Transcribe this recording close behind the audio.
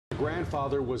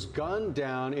grandfather was gunned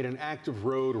down in an act of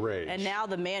road rage. And now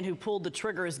the man who pulled the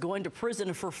trigger is going to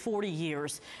prison for 40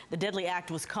 years. The deadly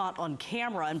act was caught on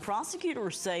camera, and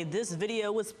prosecutors say this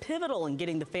video was pivotal in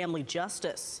getting the family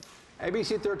justice.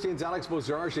 ABC 13's Alex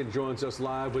Bozarjan joins us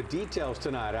live with details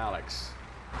tonight. Alex.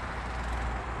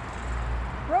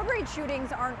 Road rage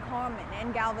shootings aren't common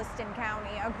in Galveston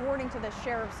County, according to the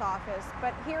sheriff's office.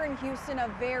 But here in Houston,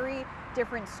 a very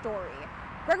different story.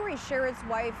 Gregory Sharretts'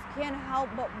 wife can't help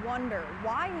but wonder,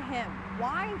 why him?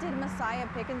 Why did Messiah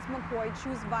Pickens-McCoy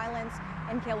choose violence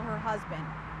and kill her husband?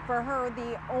 For her,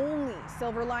 the only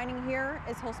silver lining here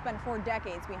is he'll spend 4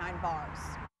 decades behind bars.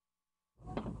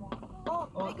 Oh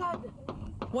my God.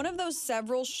 One of those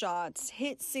several shots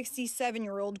hit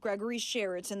 67-year-old Gregory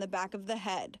Sharretts in the back of the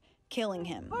head, killing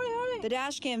him. The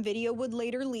dashcam video would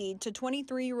later lead to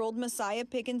 23-year-old Messiah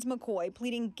Pickens-McCoy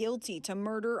pleading guilty to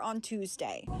murder on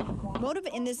Tuesday. Motive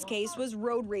in this case was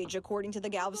road rage, according to the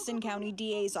Galveston County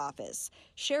DA's office.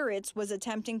 Sharretts was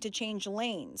attempting to change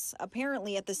lanes,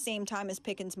 apparently at the same time as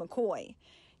Pickens-McCoy.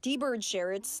 D-Bird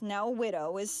Sharretts, now a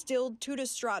widow, is still too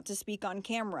distraught to speak on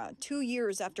camera 2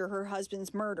 years after her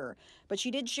husband's murder, but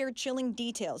she did share chilling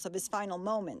details of his final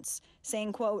moments,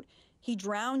 saying, quote, "He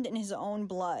drowned in his own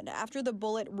blood after the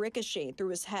bullet ricocheted through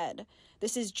his head.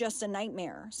 This is just a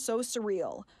nightmare, so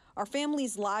surreal. Our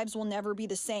family's lives will never be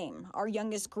the same. Our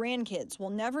youngest grandkids will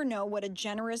never know what a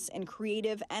generous and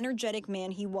creative, energetic man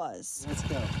he was." Let's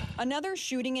go. Another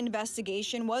shooting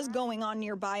investigation was going on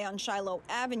nearby on Shiloh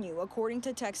Avenue, according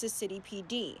to Texas City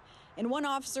PD. And one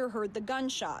officer heard the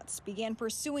gunshots, began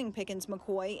pursuing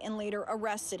Pickens-McCoy, and later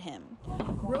arrested him.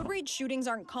 Road rage shootings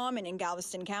aren't common in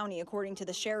Galveston County, according to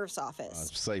the sheriff's office.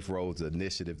 Safe Roads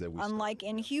initiative that we Unlike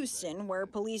in Houston, where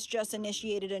police just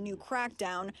initiated a new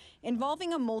crackdown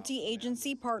involving a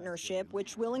multi-agency partnership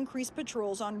which will increase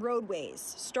patrols on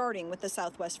roadways, starting with the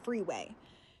Southwest Freeway.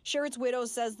 Sharretts' widow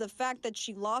says the fact that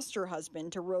she lost her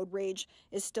husband to road rage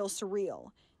is still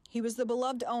surreal. He was the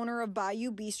beloved owner of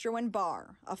Bayou Bistro and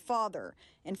Bar, a father,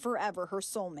 and forever her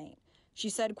soulmate. She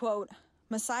said, quote,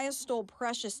 "Messiah stole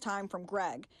precious time from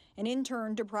Greg and in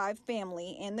turn deprived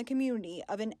family and the community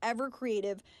of an ever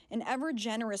creative and ever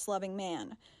generous loving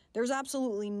man. There's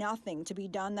absolutely nothing to be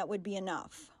done that would be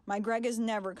enough. My Greg is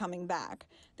never coming back.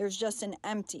 There's just an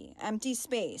empty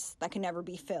space that can never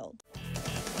be filled."